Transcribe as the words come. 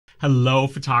Hello,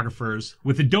 photographers.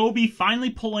 With Adobe finally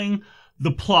pulling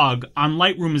the plug on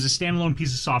Lightroom as a standalone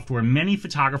piece of software, many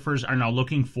photographers are now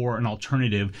looking for an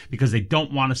alternative because they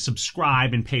don't want to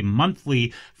subscribe and pay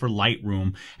monthly for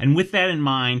Lightroom. And with that in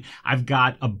mind, I've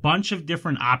got a bunch of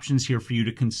different options here for you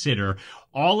to consider.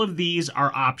 All of these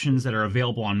are options that are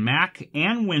available on Mac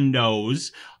and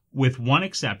Windows, with one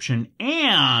exception,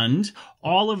 and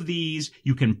all of these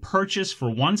you can purchase for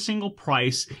one single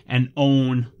price and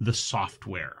own the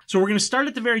software. So we're going to start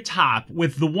at the very top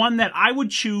with the one that I would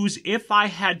choose if I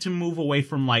had to move away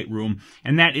from Lightroom,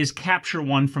 and that is Capture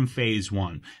One from Phase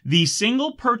 1. The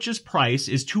single purchase price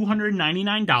is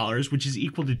 $299, which is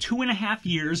equal to 2.5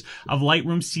 years of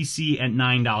Lightroom CC at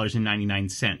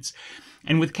 $9.99.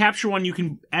 And with Capture One, you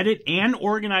can edit and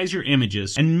organize your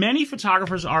images. And many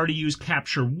photographers already use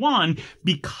Capture One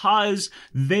because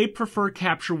they prefer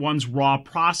Capture One's raw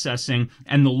processing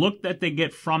and the look that they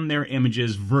get from their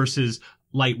images versus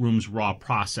Lightroom's raw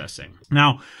processing.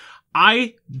 Now,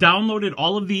 I downloaded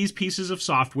all of these pieces of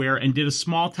software and did a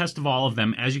small test of all of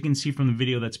them, as you can see from the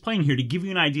video that's playing here, to give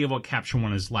you an idea of what Capture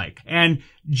One is like. And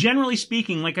generally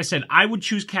speaking, like I said, I would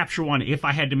choose Capture One if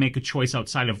I had to make a choice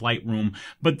outside of Lightroom,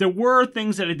 but there were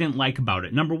things that I didn't like about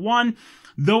it. Number one,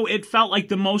 though it felt like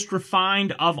the most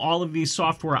refined of all of these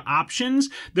software options,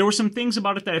 there were some things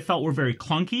about it that I felt were very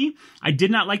clunky. I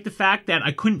did not like the fact that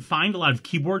I couldn't find a lot of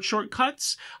keyboard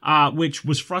shortcuts, which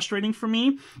was frustrating for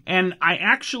me. And I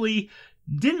actually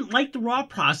didn't like the raw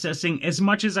processing as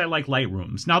much as I like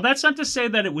Lightroom's. Now, that's not to say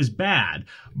that it was bad,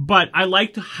 but I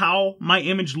liked how my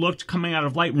image looked coming out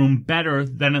of Lightroom better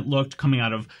than it looked coming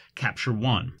out of Capture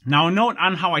One. Now, a note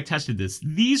on how I tested this.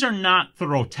 These are not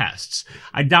thorough tests.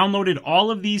 I downloaded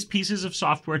all of these pieces of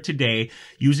software today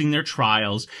using their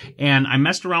trials, and I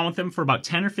messed around with them for about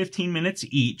 10 or 15 minutes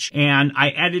each, and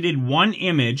I edited one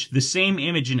image, the same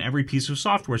image in every piece of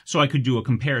software, so I could do a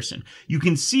comparison. You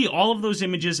can see all of those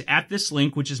images at this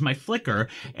link, which is my Flickr,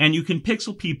 and you can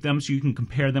pixel peep them so you can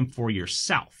compare them for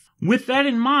yourself. With that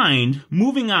in mind,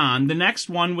 moving on, the next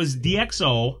one was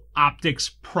DxO Optics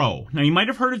Pro. Now, you might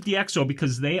have heard of DxO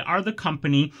because they are the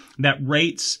company that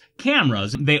rates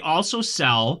cameras. They also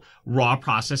sell raw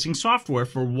processing software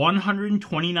for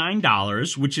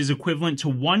 $129, which is equivalent to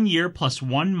 1 year plus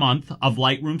 1 month of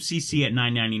Lightroom CC at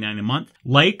 $9.99 a month.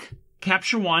 Like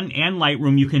Capture One and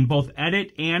Lightroom, you can both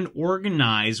edit and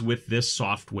organize with this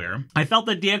software. I felt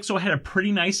that DxO had a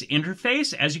pretty nice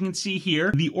interface. As you can see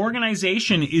here, the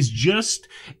organization is just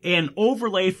an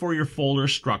overlay for your folder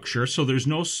structure, so there's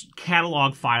no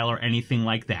catalog file or anything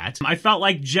like that. I felt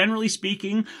like, generally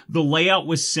speaking, the layout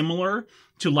was similar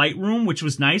to Lightroom, which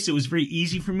was nice. It was very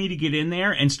easy for me to get in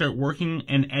there and start working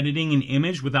and editing an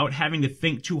image without having to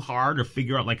think too hard or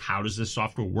figure out, like, how does this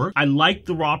software work. I liked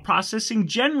the raw processing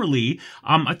generally.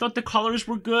 I thought the colors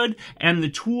were good and the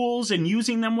tools and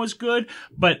using them was good,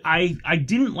 but I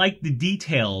didn't like the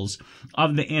details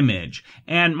of the image.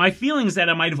 And my feeling is that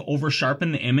I might have over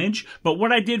sharpened the image, but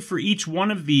what I did for each one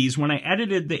of these, when I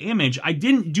edited the image, I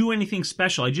didn't do anything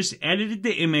special. I just edited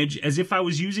the image as if I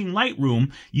was using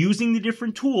Lightroom, using the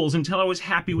different tools until I was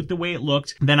happy with the way it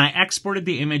looked. Then I exported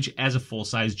the image as a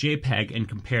full-size JPEG and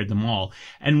compared them all.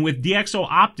 And with DxO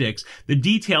Optics, the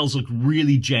details look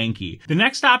really janky. The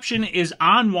next option is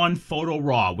On1 Photo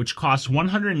Raw, which costs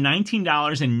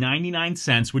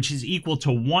 $119.99, which is equal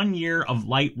to 1 year of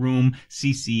Lightroom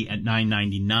CC at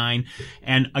 $9.99.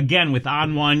 And again, with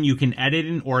On1, you can edit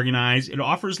and organize. It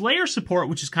offers layer support,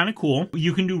 which is kind of cool.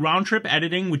 You can do round-trip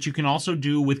editing, which you can also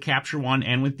do with Capture One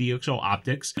and with DxO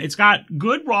Optics. It's got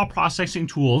good raw processing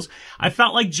tools. I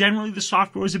felt like generally the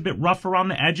software was a bit rough around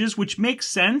the edges, which makes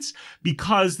sense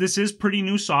because this is pretty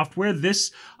new software.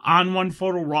 This On1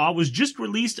 Photo Raw was just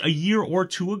released a year or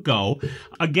two ago.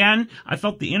 Again, I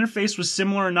felt the interface was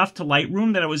similar enough to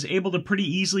Lightroom that I was able to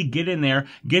pretty easily get in there,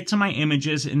 get to my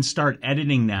images, and start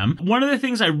editing them. One of the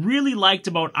things I really liked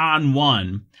about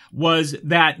On1 was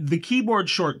that the keyboard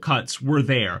shortcuts were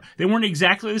there. They weren't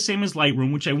exactly the same as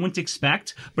Lightroom, which I wouldn't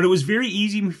expect, but it was very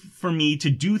easy for me to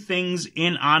do things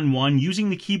in On1 using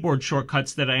the keyboard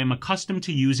shortcuts that I am accustomed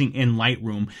to using in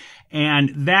Lightroom.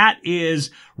 And that is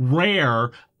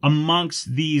rare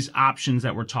amongst these options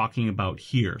that we're talking about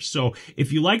here. So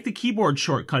if you like the keyboard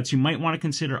shortcuts, you might want to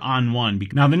consider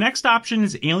On1. Now, the next option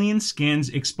is Alien Skins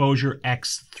Exposure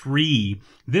X3.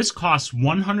 This costs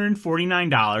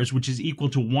 $149, which is equal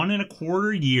to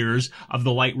 1.25 years of the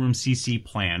Lightroom CC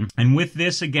plan. And with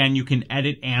this, again, you can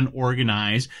edit and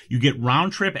organize. You get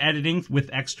round-trip editing with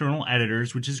external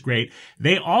editors, which is great.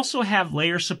 They also have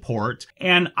layer support,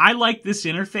 and I like this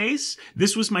interface.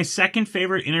 This was my second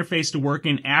favorite interface to work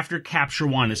in after Capture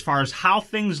One as far as how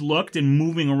things looked and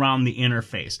moving around the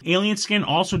interface. Alien Skin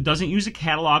also doesn't use a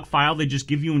catalog file. They just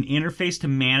give you an interface to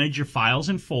manage your files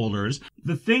and folders.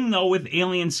 The thing though with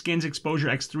Alien Skin's Exposure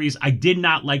X3 is I did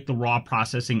not like the raw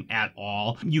processing at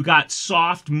all. You got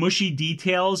soft, mushy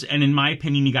details, and in my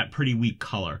opinion, you got pretty weak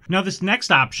color. Now this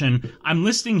next option, I'm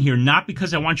listing here not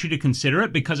because I want you to consider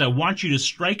it, because I want you to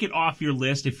strike it off your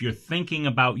list if you're thinking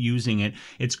about using it.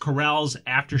 It's Corel's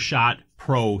Aftershot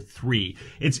Pro 3.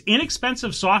 It's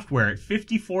inexpensive software at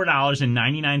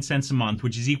 $54.99 a month,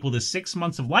 which is equal to 6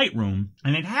 months of Lightroom.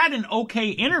 And it had an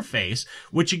okay interface,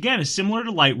 which again is similar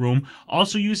to Lightroom,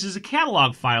 also uses a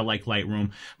catalog file like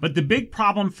Lightroom. But the big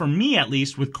problem for me, at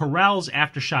least, with Corel's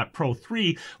Aftershot Pro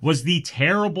 3 was the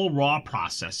terrible raw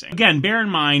processing. Again, bear in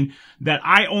mind that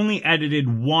I only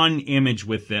edited one image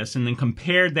with this and then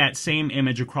compared that same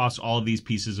image across all of these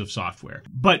pieces of software.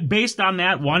 But based on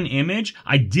that one image,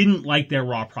 I didn't like their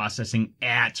raw processing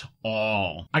at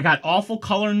all. I got awful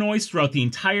color noise throughout the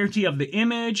entirety of the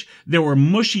image. There were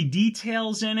mushy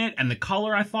details in it, and the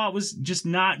color I thought was just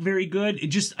not very good.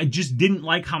 I just didn't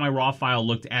like how my raw file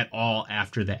looked at all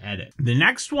after the edit. The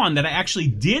next one that I actually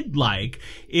did like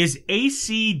is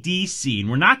ACDC, and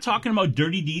we're not talking about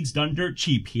dirty deeds done dirt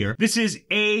cheap here. This is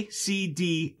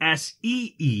ACDSEE.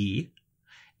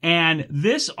 And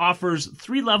this offers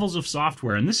 3 levels of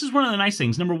software. And this is one of the nice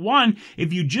things. Number one,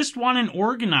 if you just want an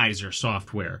organizer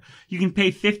software, you can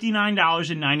pay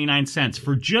 $59.99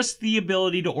 for just the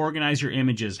ability to organize your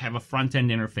images, have a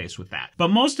front-end interface with that. But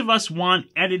most of us want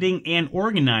editing and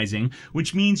organizing,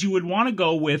 which means you would want to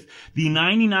go with the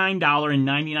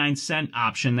 $99.99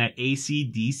 option that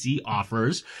ACDC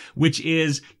offers, which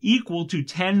is equal to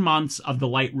 10 months of the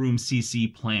Lightroom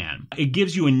CC plan. It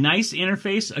gives you a nice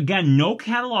interface. Again, no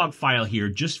catalog file here,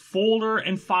 just folder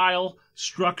and file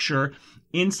structure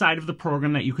inside of the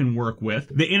program that you can work with.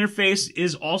 The interface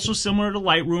is also similar to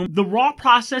Lightroom. The raw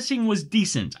processing was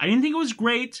decent. I didn't think it was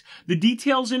great. The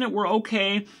details in it were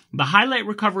okay. The highlight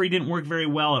recovery didn't work very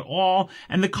well at all,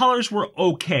 and the colors were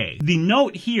okay. The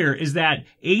note here is that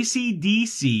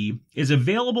ACDC is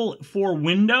available for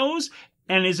Windows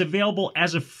and is available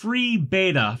as a free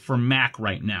beta for Mac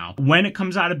right now. When it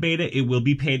comes out of beta, it will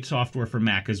be paid software for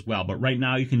Mac as well. But right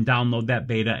now, you can download that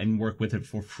beta and work with it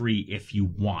for free if you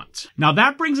want. Now,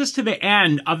 that brings us to the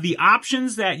end of the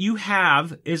options that you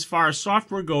have as far as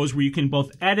software goes, where you can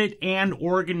both edit and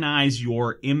organize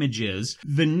your images.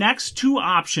 The next 2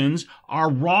 options are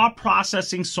raw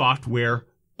processing software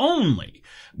only,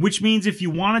 which means if you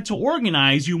wanted to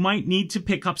organize, you might need to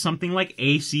pick up something like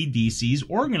ACDC's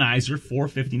organizer for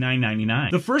 $59.99.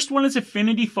 The first one is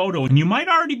Affinity Photo, and you might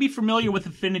already be familiar with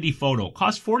Affinity Photo. It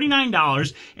costs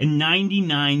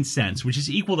 $49.99, which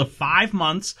is equal to 5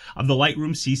 months of the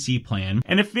Lightroom CC plan.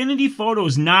 And Affinity Photo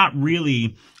is not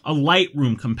really a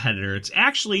Lightroom competitor. It's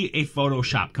actually a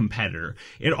Photoshop competitor.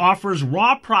 It offers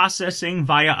raw processing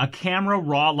via a camera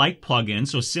raw-like plugin,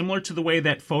 so similar to the way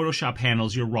that Photoshop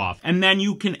handles your RAW. And then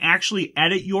you can actually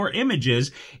edit your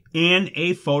images in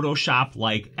a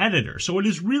Photoshop-like editor. So it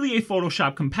is really a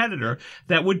Photoshop competitor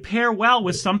that would pair well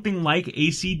with something like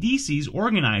ACDC's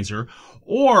organizer,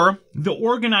 or the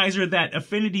organizer that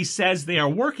Affinity says they are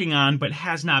working on but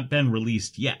has not been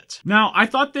released yet. Now, I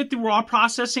thought that the raw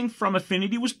processing from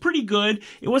Affinity was pretty good.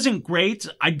 It wasn't great.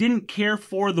 I didn't care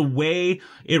for the way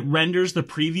it renders the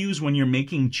previews when you're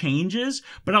making changes,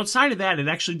 but outside of that, it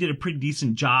actually did a pretty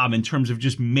decent job in terms of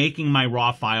just making my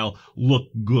raw file look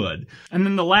good. And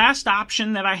then the last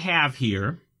option that I have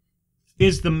here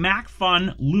is the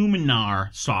MacFun Luminar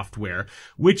software,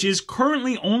 which is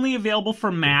currently only available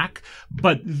for Mac,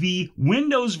 but the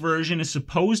Windows version is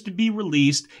supposed to be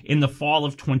released in the fall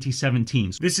of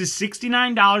 2017. So this is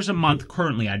 $69 a month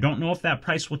currently. I don't know if that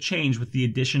price will change with the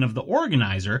addition of the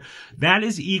organizer. That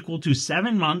is equal to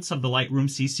 7 months of the Lightroom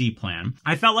CC plan.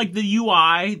 I felt like the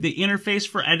UI, the interface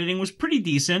for editing, was pretty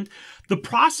decent. The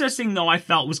processing, though, I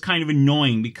felt was kind of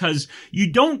annoying because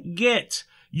you don't get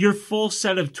your full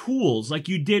set of tools like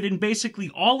you did in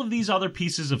basically all of these other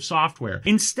pieces of software.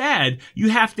 Instead, you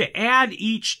have to add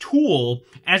each tool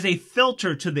as a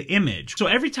filter to the image. So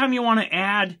every time you want to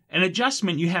add an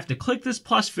adjustment, you have to click this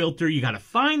plus filter, you got to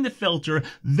find the filter,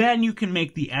 then you can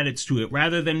make the edits to it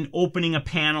rather than opening a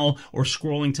panel or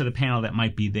scrolling to the panel that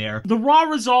might be there. The raw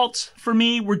results for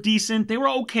me were decent. They were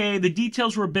okay. The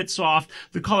details were a bit soft.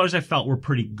 The colors I felt were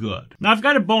pretty good. Now I've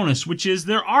got a bonus, which is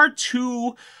there are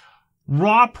 2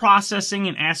 raw processing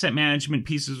and asset management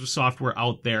pieces of software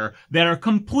out there that are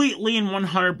completely and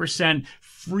 100%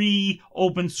 free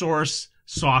open source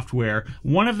software.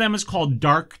 One of them is called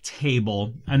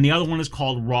Darktable, and the other one is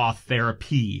called Raw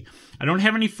Therapy. I don't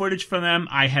have any footage for them.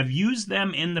 I have used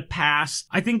them in the past.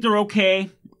 I think they're okay.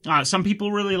 Some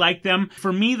people really like them.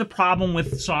 For me, the problem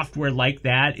with software like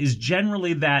that is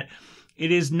generally that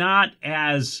it is not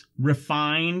as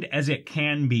refined as it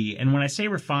can be. And when I say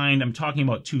refined, I'm talking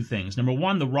about two things. Number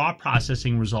one, the raw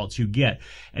processing results you get.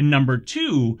 And number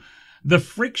two, the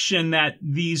friction that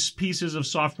these pieces of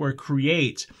software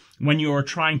create when you're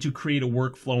trying to create a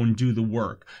workflow and do the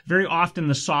work. Very often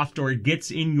the software gets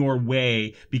in your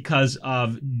way because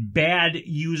of bad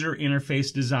user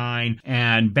interface design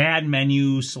and bad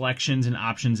menu selections and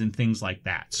options and things like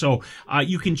that. So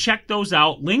you can check those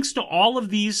out. Links to all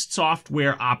of these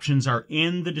software options are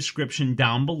in the description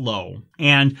down below.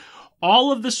 And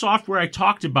all of the software I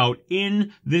talked about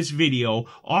in this video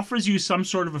offers you some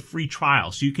sort of a free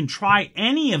trial. So you can try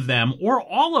any of them or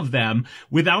all of them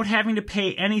without having to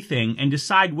pay anything and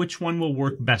decide which one will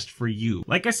work best for you.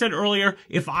 Like I said earlier,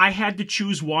 if I had to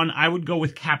choose one, I would go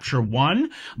with Capture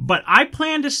One, but I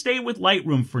plan to stay with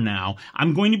Lightroom for now.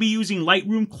 I'm going to be using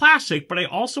Lightroom Classic, but I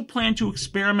also plan to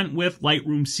experiment with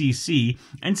Lightroom CC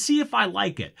and see if I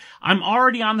like it. I'm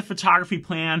already on the photography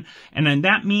plan, and then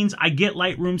that means I get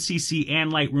Lightroom CC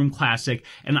and Lightroom Classic,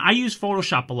 and I use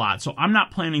Photoshop a lot, so I'm not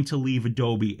planning to leave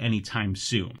Adobe anytime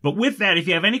soon. But with that, if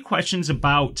you have any questions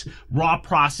about raw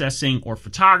processing or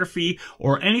photography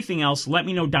or anything else, let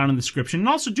me know down in the description. And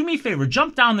also, do me a favor,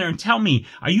 jump down there and tell me,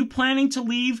 are you planning to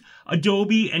leave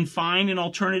Adobe and find an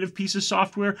alternative piece of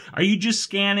software? Are you just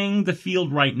scanning the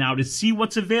field right now to see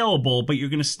what's available, but you're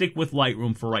going to stick with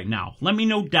Lightroom for right now? Let me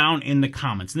know down in the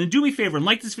comments. And then do me a favor and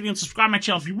like this video and subscribe to my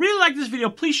channel. If you really like this video,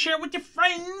 please share it with your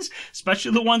friends,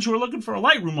 especially the ones who are looking for a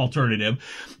Lightroom alternative.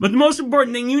 But the most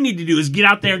important thing you need to do is get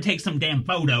out there and take some damn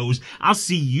photos. I'll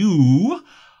see you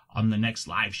on the next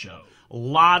live show. A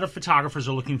lot of photographers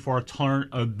are looking for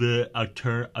alternatives.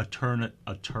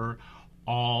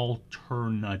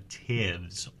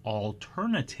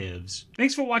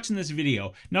 Thanks for watching this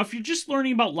video. Now, if you're just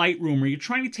learning about Lightroom or you're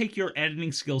trying to take your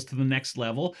editing skills to the next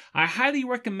level, I highly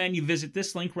recommend you visit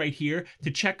this link right here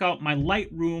to check out my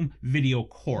Lightroom video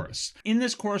course. In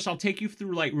this course, I'll take you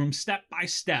through Lightroom step by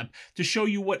step to show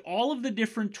you what all of the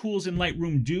different tools in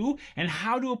Lightroom do and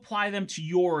how to apply them to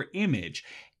your image.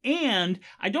 And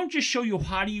I don't just show you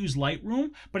how to use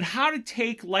Lightroom, but how to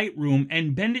take Lightroom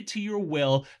and bend it to your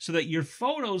will so that your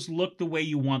photos look the way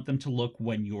you want them to look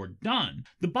when you're done.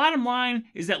 The bottom line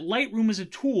is that Lightroom is a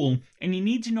tool, and you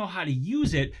need to know how to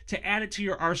use it to add it to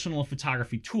your arsenal of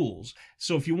photography tools.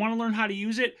 So if you want to learn how to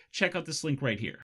use it, check out this link right here.